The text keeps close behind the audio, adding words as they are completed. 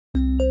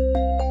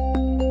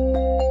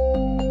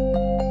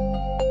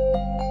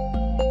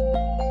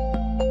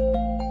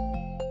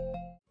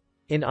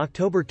In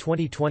October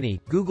 2020,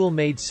 Google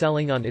made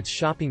selling on its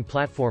shopping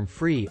platform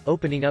free,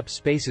 opening up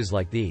spaces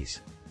like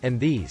these and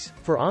these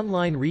for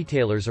online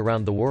retailers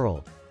around the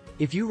world.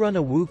 If you run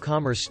a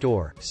WooCommerce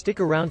store, stick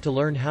around to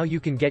learn how you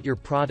can get your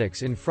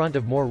products in front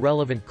of more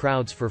relevant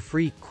crowds for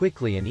free,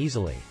 quickly and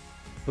easily.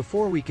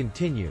 Before we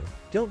continue,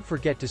 don't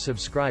forget to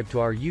subscribe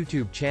to our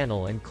YouTube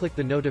channel and click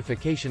the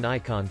notification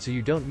icon so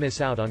you don't miss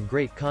out on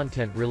great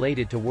content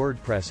related to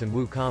WordPress and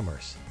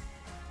WooCommerce.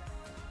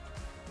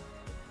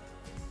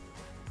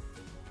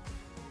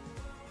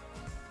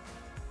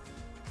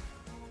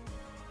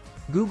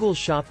 Google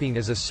Shopping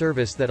is a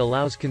service that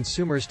allows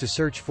consumers to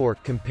search for,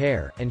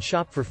 compare, and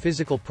shop for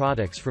physical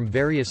products from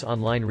various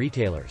online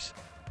retailers.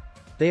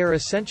 They are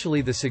essentially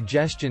the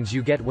suggestions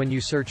you get when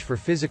you search for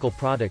physical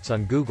products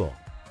on Google.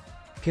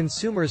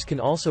 Consumers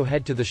can also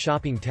head to the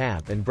Shopping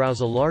tab and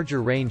browse a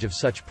larger range of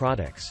such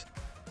products.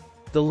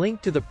 The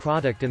link to the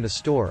product and the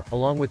store,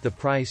 along with the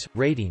price,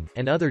 rating,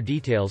 and other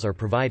details are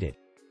provided.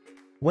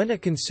 When a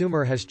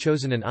consumer has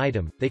chosen an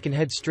item, they can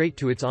head straight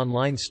to its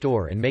online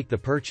store and make the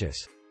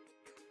purchase.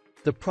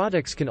 The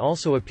products can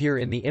also appear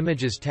in the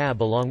Images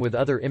tab along with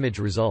other image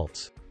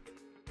results.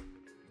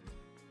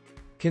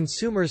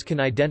 Consumers can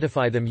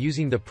identify them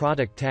using the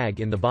product tag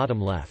in the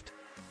bottom left.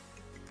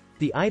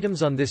 The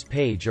items on this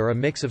page are a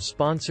mix of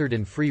sponsored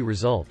and free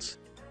results.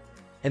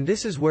 And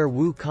this is where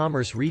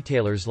WooCommerce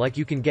retailers like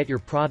you can get your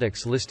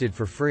products listed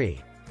for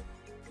free.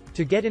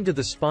 To get into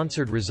the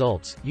sponsored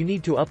results, you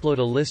need to upload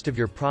a list of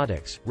your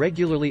products,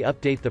 regularly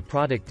update the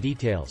product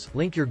details,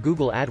 link your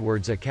Google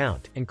AdWords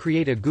account, and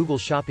create a Google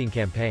Shopping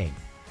campaign.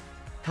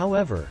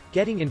 However,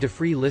 getting into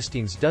free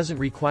listings doesn't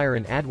require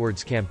an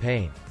AdWords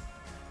campaign.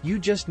 You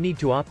just need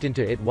to opt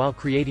into it while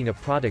creating a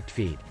product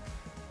feed.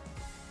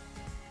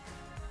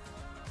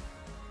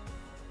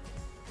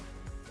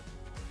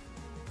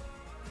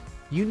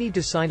 You need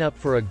to sign up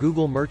for a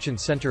Google Merchant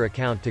Center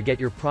account to get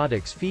your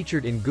products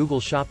featured in Google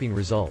Shopping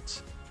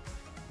results.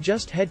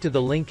 Just head to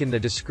the link in the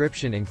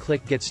description and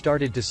click Get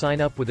Started to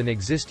sign up with an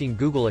existing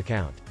Google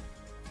account.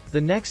 The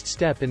next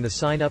step in the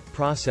sign-up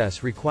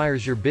process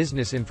requires your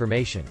business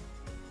information.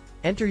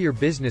 Enter your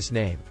business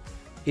name,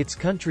 its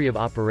country of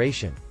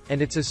operation,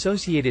 and its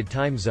associated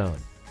time zone.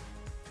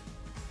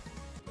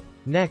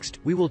 Next,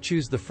 we will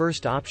choose the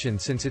first option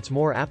since it's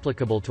more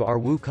applicable to our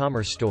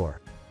WooCommerce store.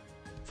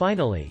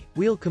 Finally,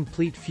 we'll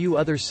complete few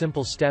other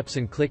simple steps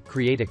and click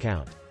Create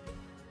Account.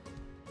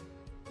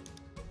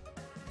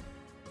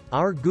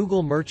 Our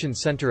Google Merchant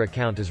Center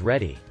account is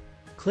ready.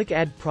 Click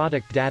Add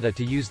Product Data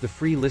to use the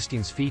free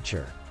listings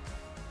feature.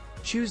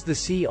 Choose the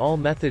See All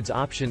Methods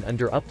option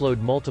under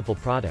Upload Multiple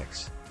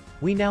Products.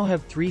 We now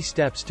have 3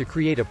 steps to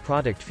create a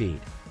product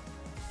feed.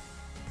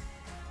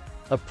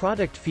 A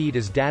product feed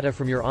is data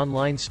from your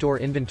online store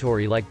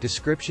inventory like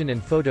description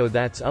and photo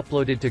that's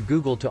uploaded to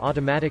Google to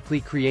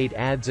automatically create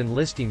ads and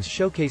listings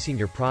showcasing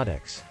your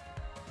products.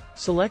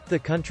 Select the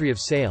country of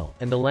sale,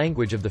 and the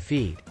language of the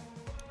feed.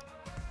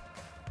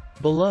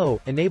 Below,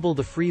 enable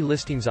the free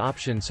listings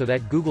option so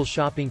that Google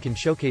Shopping can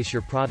showcase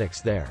your products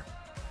there.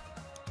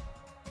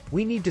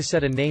 We need to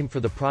set a name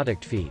for the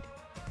product feed.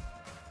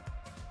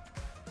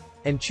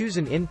 And choose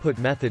an input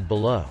method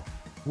below.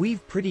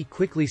 We've pretty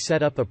quickly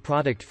set up a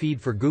product feed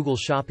for Google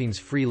Shopping's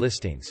free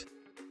listings.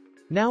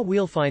 Now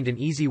we'll find an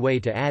easy way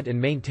to add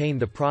and maintain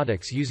the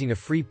products using a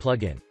free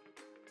plugin.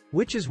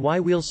 Which is why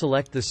we'll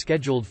select the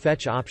Scheduled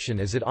Fetch option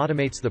as it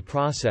automates the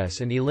process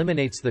and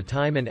eliminates the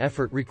time and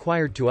effort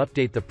required to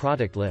update the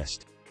product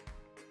list.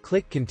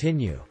 Click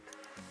Continue.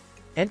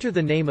 Enter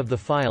the name of the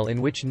file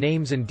in which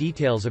names and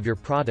details of your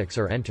products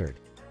are entered.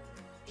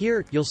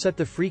 Here, you'll set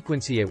the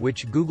frequency at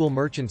which Google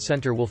Merchant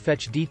Center will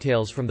fetch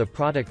details from the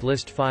product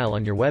list file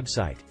on your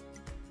website.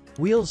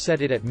 We'll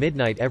set it at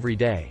midnight every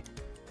day.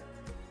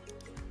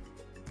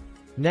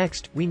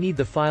 Next, we need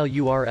the file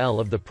URL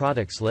of the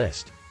products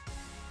list.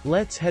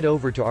 Let's head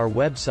over to our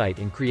website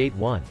and create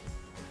one.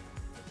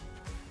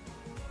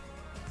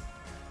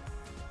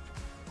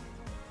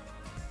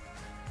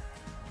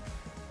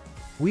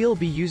 We'll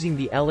be using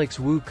the Elix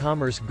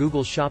WooCommerce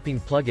Google Shopping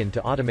plugin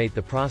to automate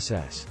the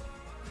process.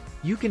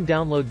 You can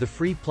download the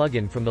free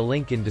plugin from the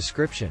link in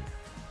description.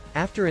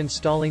 After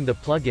installing the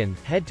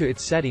plugin, head to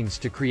its settings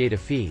to create a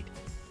feed.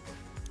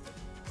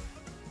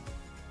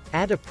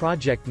 Add a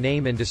project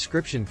name and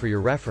description for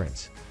your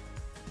reference.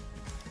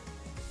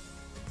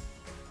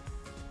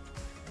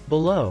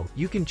 Below,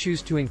 you can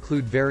choose to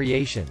include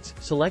variations,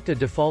 select a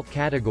default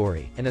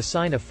category, and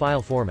assign a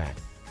file format.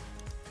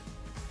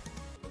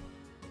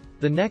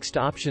 The next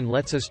option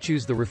lets us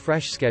choose the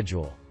refresh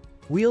schedule.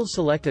 We'll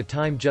select a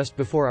time just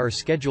before our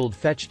scheduled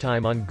fetch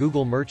time on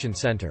Google Merchant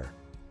Center.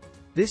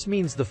 This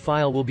means the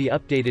file will be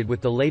updated with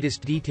the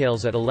latest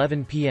details at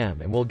 11 p.m.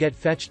 and will get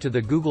fetched to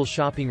the Google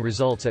Shopping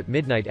results at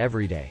midnight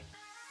every day.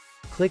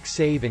 Click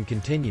Save and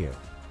Continue.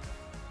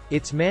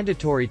 It's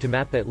mandatory to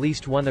map at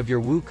least one of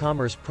your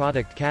WooCommerce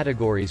product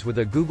categories with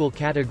a Google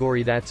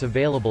category that's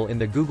available in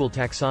the Google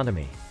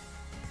taxonomy.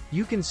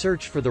 You can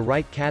search for the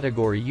right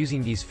category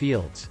using these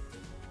fields.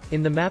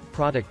 In the Map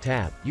Product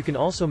tab, you can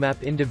also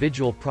map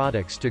individual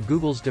products to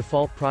Google's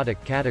default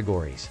product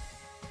categories.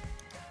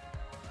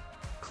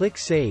 Click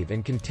Save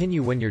and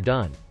continue when you're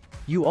done.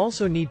 You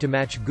also need to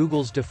match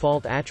Google's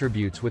default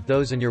attributes with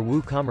those in your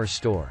WooCommerce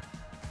store.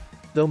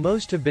 Though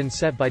most have been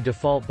set by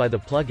default by the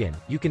plugin,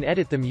 you can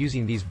edit them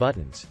using these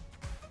buttons.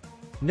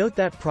 Note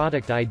that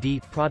product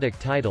ID, product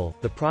title,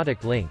 the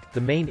product link, the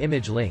main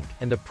image link,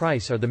 and the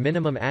price are the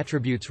minimum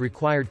attributes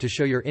required to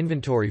show your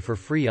inventory for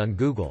free on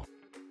Google.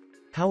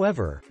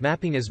 However,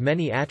 mapping as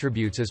many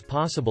attributes as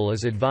possible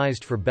is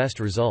advised for best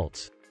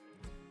results.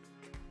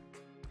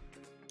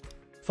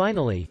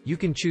 Finally, you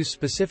can choose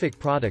specific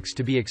products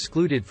to be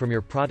excluded from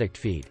your product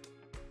feed.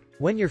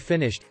 When you're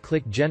finished,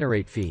 click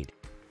Generate Feed.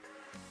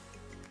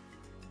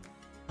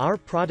 Our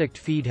product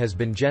feed has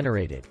been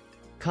generated.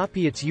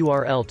 Copy its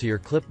URL to your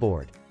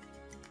clipboard.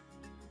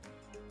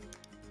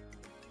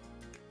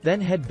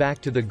 Then head back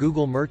to the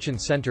Google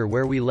Merchant Center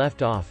where we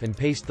left off and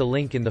paste the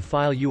link in the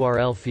file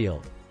URL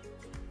field.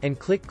 And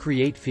click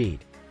Create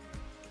Feed.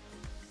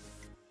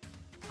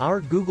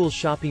 Our Google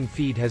Shopping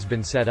feed has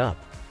been set up.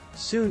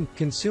 Soon,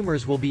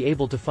 consumers will be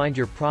able to find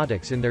your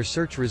products in their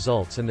search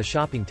results and the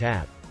Shopping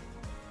tab.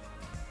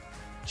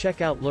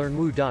 Check out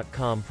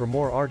learnwoo.com for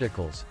more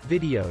articles,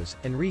 videos,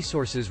 and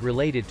resources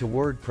related to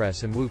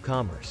WordPress and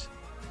WooCommerce.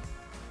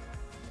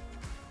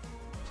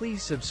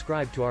 Please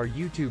subscribe to our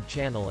YouTube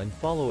channel and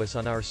follow us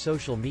on our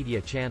social media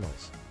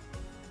channels.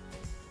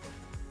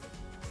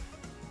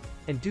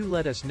 And do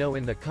let us know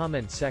in the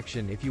comment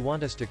section if you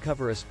want us to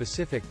cover a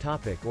specific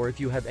topic or if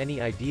you have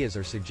any ideas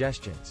or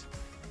suggestions.